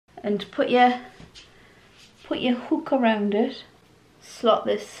and put your hook around it. Slot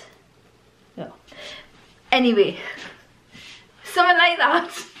this. No. Anyway, something like that.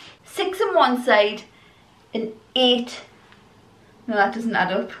 6 on one side and 8. No, that doesn't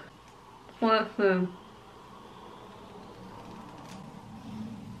add up.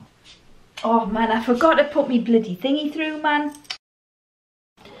 Oh man, I forgot to put me bloody thingy through, man.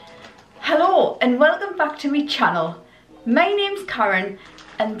 Hello and welcome back to my channel. My name's Karen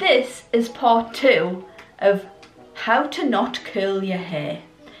and this is part 2 of how to not curl your hair.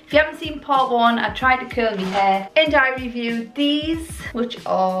 If you haven't seen part 1, I tried to curl my hair and I reviewed these, which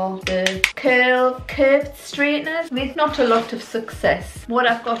are the curved straighteners with not a lot of success. What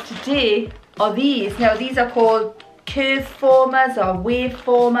I've got today are these. Now these are called Curlformers or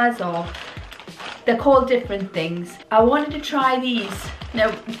waveformers, or they're called different things. I wanted to try these.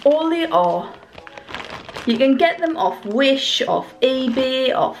 Now all they are, you can get them off Wish, off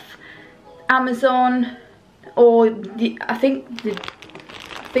eBay, off Amazon, or I think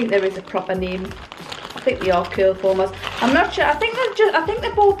there is a proper name. I think they are Curlformers. I'm not sure. I think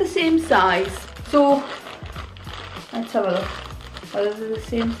they're both the same size. So let's have a look. Are they the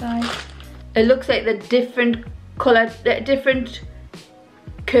same size? It looks like they're different colour, different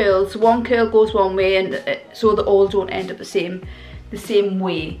curls. One curl goes one way, and so they all don't end up the same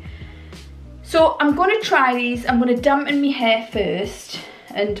way. So I'm going to try these. I'm going to dampen my hair first,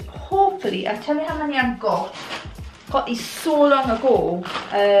 and hopefully I'll tell you how many I've got. Got these so long ago.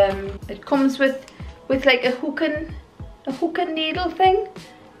 It comes with like a hook and needle thing.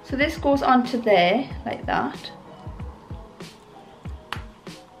 So this goes onto there like that.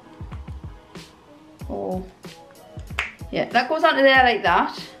 Oh, yeah, that goes onto there like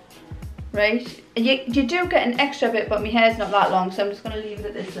that, right? You do get an extra bit, but my hair's not that long, so I'm just going to leave it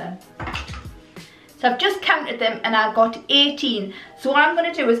at this then. So I've just counted them and I've got 18. So what I'm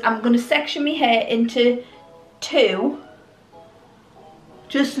going to do is I'm going to section my hair into 2,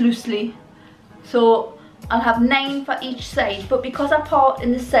 just loosely. So I'll have 9 for each side, but because I part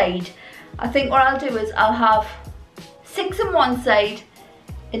in the side, I think what I'll do is I'll have 6 on one side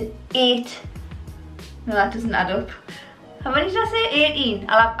and 8. No, that doesn't add up. How many did I say? 18.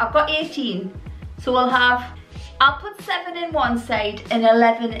 I've got 18. So I'll put 7 in one side and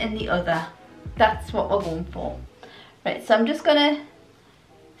 11 in the other. That's what we're going for. Right, so I'm just gonna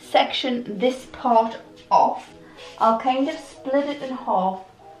section this part off. I'll kind of split it in half,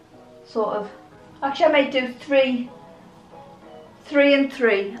 sort of. Actually, I might do 3 and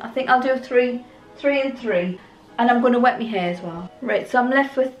 3. I think I'll do 3 and 3. And I'm gonna wet my hair as well. Right, so I'm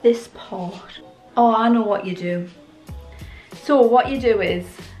left with this part. Oh, I know what you do. So what you do is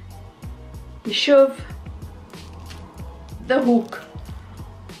you shove the hook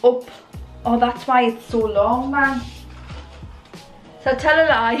up. Oh, that's why it's so long, man. So tell a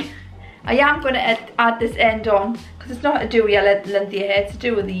lie, I am going to add this end on because it's not to do with your length of your hair, it's to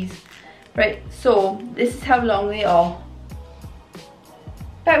do with these. Right, so this is how long they are.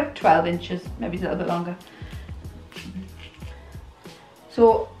 About 12 inches, maybe a little bit longer.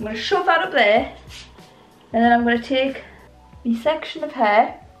 So I'm going to shove that up there, and then I'm going to take my section of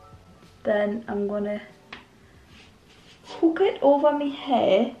hair, then I'm going to hook it over my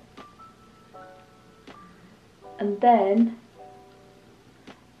hair, and then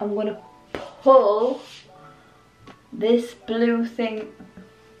I'm going to pull this blue thing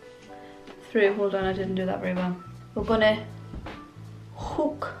through. Hold on, I didn't do that very well. We're going to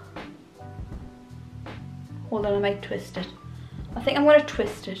hook. Hold on, I might twist it. I think I'm going to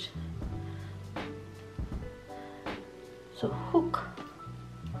twist it. So hook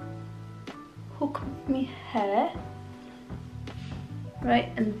my hair,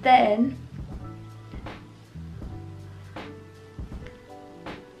 right, and then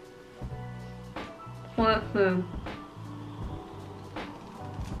I'm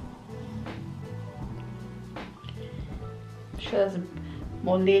sure there's a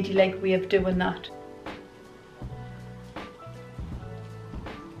more ladylike way of doing that.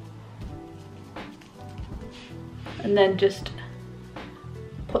 And then just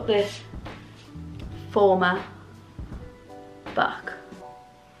put the former back.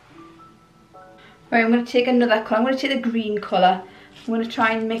 Right, I'm going to take another colour. I'm going to take the green colour. I'm going to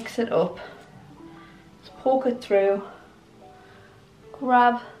try and mix it up. Just poke it through.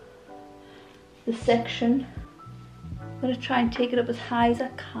 Grab the section. I'm going to try and take it up as high as I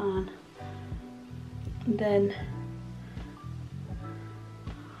can. And then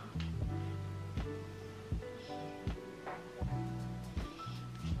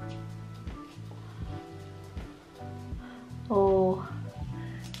oh,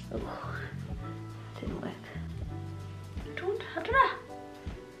 didn't work. I don't know.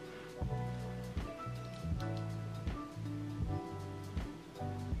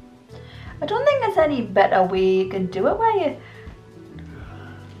 I don't think there's any better way you can do it where you...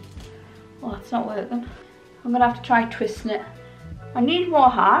 Oh, it's not working. I'm gonna have to try twisting it. I need more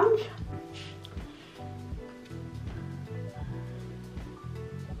hands.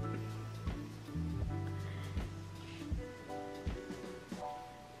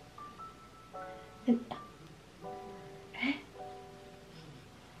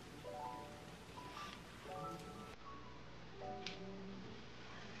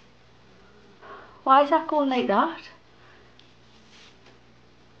 Why is that going like that?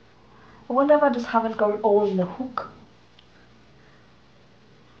 I wonder if I just haven't got it all in the hook.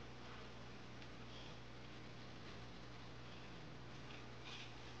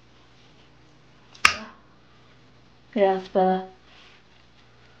 Yeah, that's better.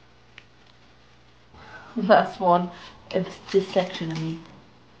 That's one of this section, I mean.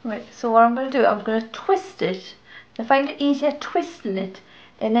 Right, so what I'm going to do, I'm going to twist it. I find it easier twisting it,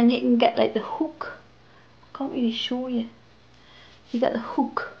 and then you can get like the hook. I can't really show you. You get the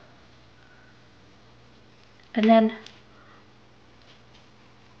hook. And then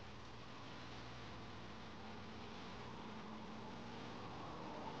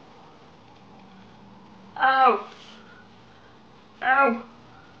ow! Ow!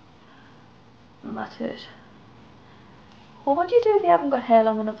 And that hurt. Well, what do you do if you haven't got hair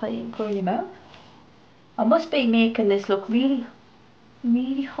long enough that you can put in your mouth? I must be making this look really,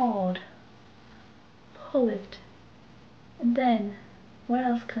 really hard. Pull it. And then, what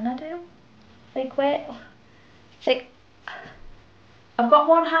else can I do? Like where, like, I've got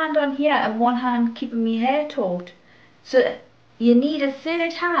one hand on here and one hand keeping my hair taut. So you need a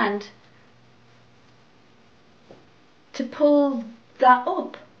third hand to pull that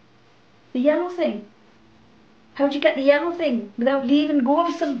up. The yellow thing. How do you get the yellow thing without leaving go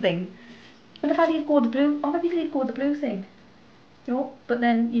of something? What if I leave go of the blue? Oh, maybe leave go of the blue thing. No, but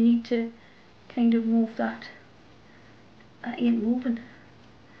then you need to kind of move that. That ain't moving.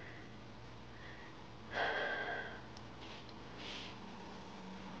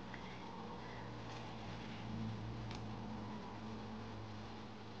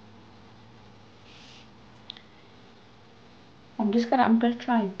 I'm gonna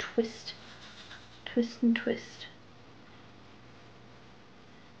try and twist and twist.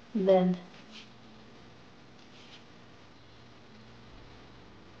 And then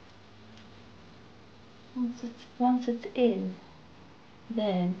once it's in,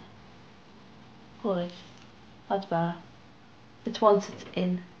 then pull it. That's better. It's once it's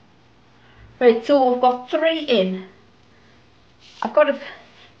in. Right, so we've got 3 in. I've got to,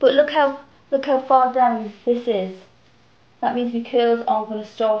 but look how far down this is. That means my curls aren't going to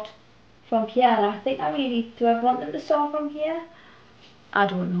start from here. And I think I really, do I want them to start from here? I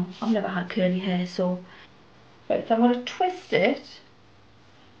don't know. I've never had curly hair, so. Right, so I'm going to twist it,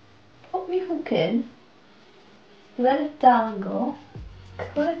 put my hook in, let it dangle,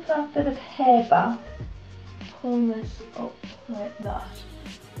 clip that bit of hair back, pull this up like that,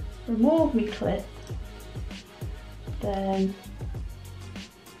 remove my clip, then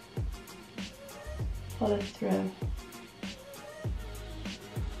pull it through.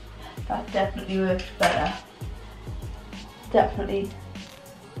 That definitely works better. Definitely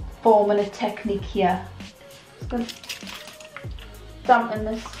forming a technique here. Just going to dampen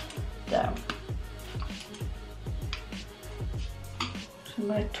this down. So I'm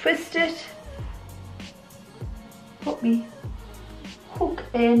going to twist it, put my hook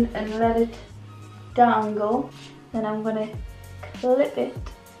in and let it dangle. Then I'm going to clip it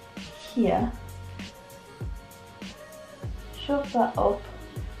here, shove that up,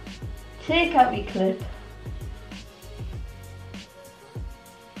 take out my clip,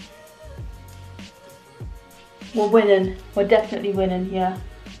 we're winning, we're definitely winning here.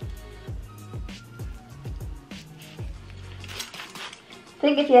 I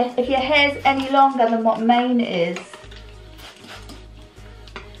think if your hair's any longer than what mine is,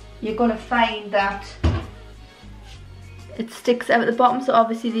 you're going to find that it sticks out at the bottom, so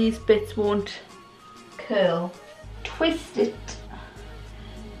obviously these bits won't curl. Twist it,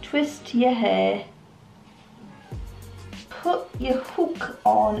 twist your hair, put your hook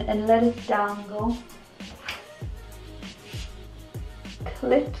on and let it dangle,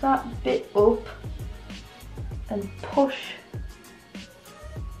 clip that bit up and push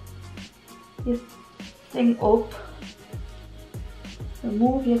your thing up,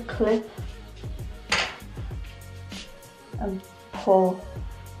 remove your clip and pull.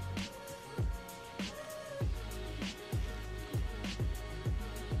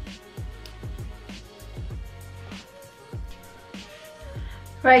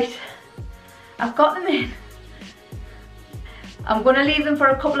 Right, I've got them in. I'm going to leave them for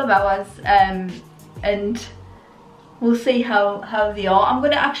a couple of hours and we'll see how they are. I'm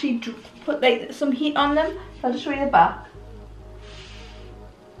going to actually put like some heat on them. I'll just show you the back.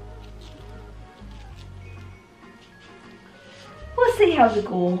 We'll see how they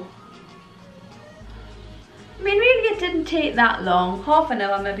go. I mean, really it didn't take that long, half an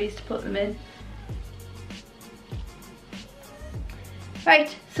hour maybe to put them in.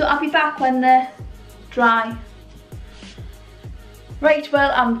 Right, so I'll be back when they're dry. Right,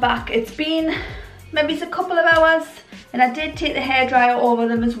 well I'm back. It's been maybe a couple of hours and I did take the hairdryer over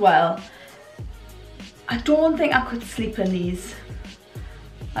them as well. I don't think I could sleep in these.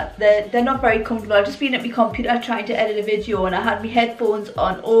 They're not very comfortable. I've just been at my computer trying to edit a video and I had my headphones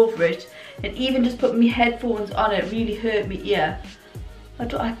on over it, and even just putting my headphones on it really hurt my ear.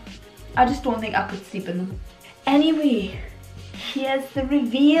 I just don't think I could sleep in them. Anyway, here's the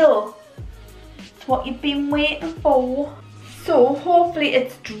reveal. It's what you've been waiting for. So hopefully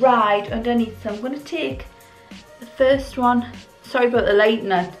it's dried underneath. So I'm going to take the first one. Sorry about the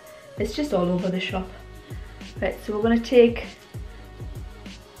lighting, it's just all over the shop. Right, so we're going to take,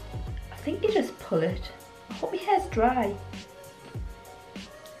 I think you just pull it. I hope my hair's dry.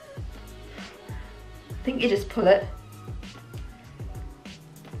 I think you just pull it.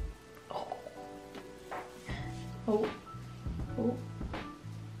 Oh. Oh. Oh.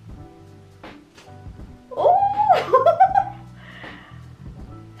 Oh.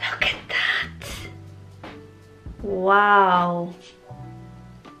 Look at that. Wow.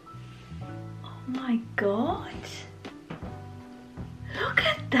 Oh my God. Look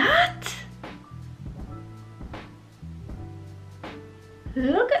at that.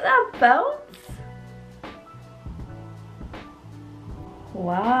 Look at that bounce.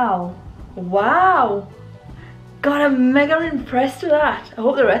 Wow. Wow. God, I'm mega impressed with that. I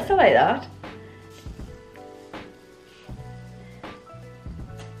hope the rest are like that.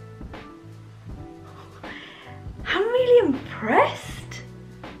 I'm really impressed.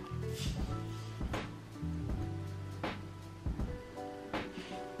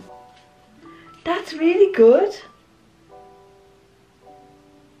 That's really good.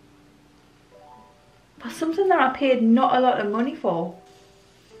 For something that I paid not a lot of money for.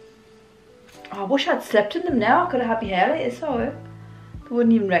 Oh, I wish I'd slept in them now. I could have had my hair like this, so they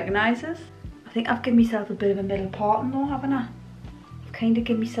wouldn't even recognise us. I think I've given myself a bit of a middle parting though, haven't I? I've kind of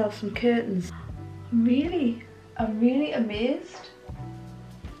given myself some curtains. I'm really amazed.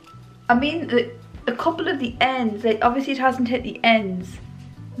 I mean, a couple of the ends, like obviously it hasn't hit the ends.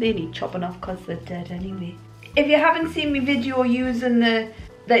 They need chopping off because they're dead anyway. If you haven't seen my video using the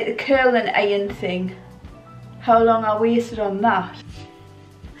curling iron thing, how long I wasted on that.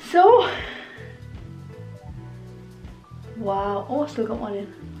 So, wow, oh I still got one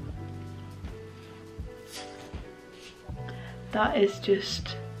in. That is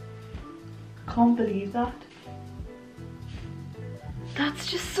just, can't believe that. That's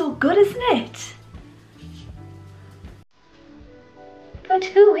just so good, isn't it? But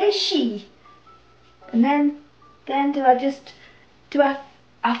who is she? And then do I just,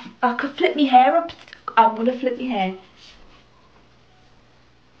 I could flip my hair up. I'm gonna flip my hair.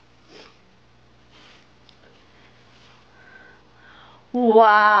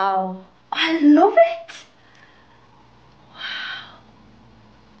 Wow, I love it. Wow.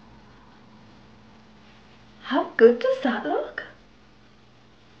 How good does that look?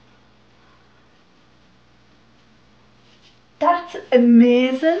 That's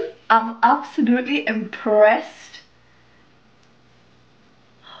amazing. I'm absolutely impressed.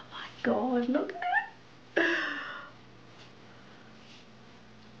 Oh my God, look at it.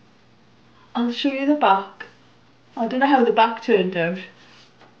 I'll show you the back. I don't know how the back turned out.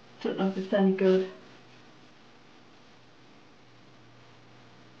 Don't know if it's any good.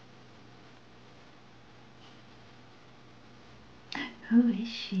 Who is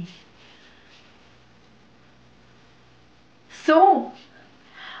she? So,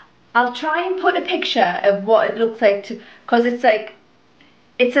 I'll try and put a picture of what it looks like to, because it's like,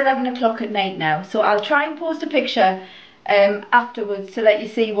 it's 11 o'clock at night now, so I'll try and post a picture afterwards to let you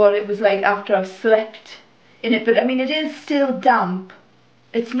see what it was like after I've slept in it. But I mean, it is still damp.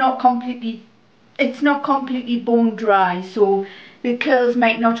 It's not completely bone dry, so the curls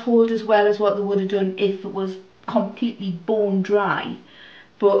might not hold as well as what they would have done if it was completely bone dry.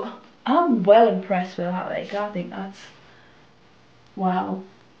 But I'm well impressed with that. Like, I think that's, wow.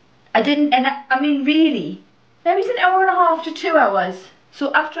 I mean really, maybe it's an hour and a half to 2 hours.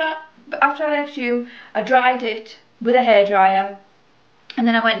 So after I left you, I dried it with a hairdryer, and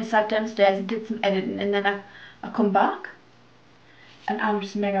then I went and sat downstairs and did some editing, and then I come back, and I'm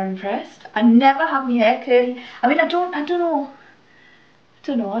just mega impressed. I never have my hair curly. I mean, I don't know.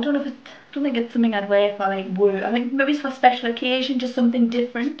 don't know, I don't think it's something I'd wear for like work. I think maybe it's for special occasion, just something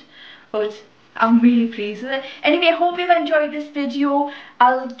different. But I'm really pleased with it. Anyway, I hope you've enjoyed this video.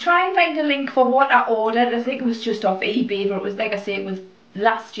 I'll try and find a link for what I ordered. I think it was just off eBay, but it was, like I say, it was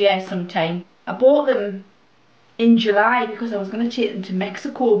last year sometime. I bought them in July because I was going to take them to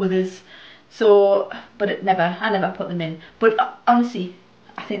Mexico with us. So, but I never put them in. But honestly,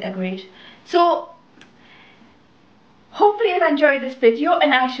 I think they're great. So, hopefully you've enjoyed this video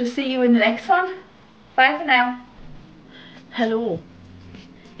and I shall see you in the next one. Bye for now. Hello.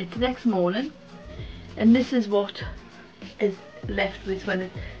 It's the next morning and this is what is left with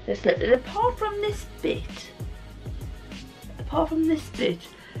when it's left. And apart from this bit,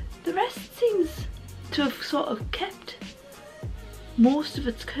 the rest seems to have sort of kept most of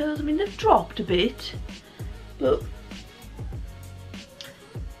its curls. I mean, they've dropped a bit, but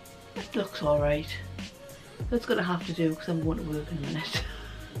it looks alright. That's gonna have to do because I'm going to work in a minute.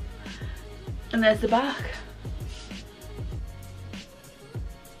 And there's the back.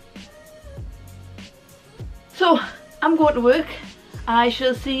 So I'm going to work. I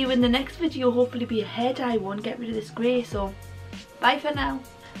shall see you in the next video. Hopefully be ahead. I won't get rid of this grey, so bye for now.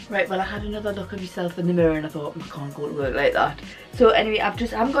 Right, well, I had another look at myself in the mirror and I thought, I can't go to work like that. So anyway, I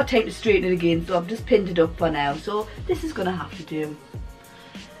haven't got time to straighten it again, so I've just pinned it up for now. So this is gonna have to do.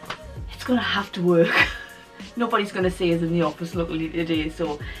 It's gonna have to work. Nobody's gonna see us in the office luckily today.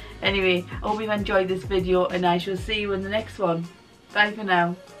 So anyway, I hope you've enjoyed this video and I shall see you in the next one. Bye for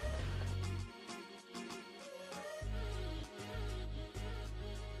now.